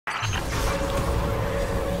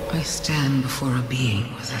I stand before a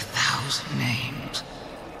being with 1,000 names.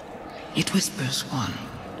 It whispers one.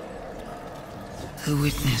 The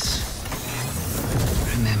witness.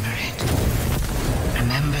 Remember it.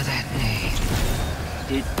 Remember that name.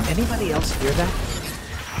 Did anybody else hear that?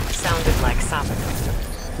 Sounded like Savathun.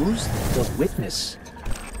 Who's the witness?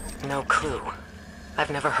 No clue.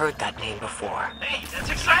 I've never heard that name before. Hey, that's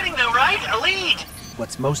exciting though, right? A lead!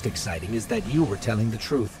 What's most exciting is that you were telling the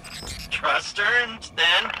truth. Trust her,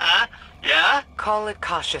 then, huh? Yeah? Call it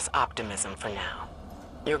cautious optimism for now.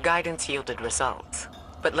 Your guidance yielded results.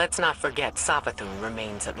 But let's not forget Savathun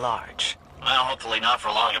remains at large. Well, hopefully not for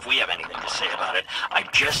long if we have anything to say about it. I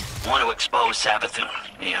just want to expose Savathun.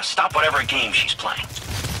 You know, stop whatever game she's playing.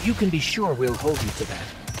 You can be sure we'll hold you to that.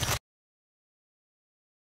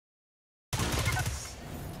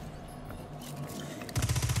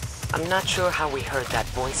 I'm not sure how we heard that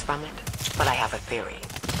voice from it, but I have a theory.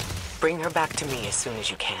 Bring her back to me as soon as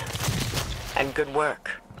you can. And good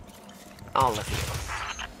work. All of you.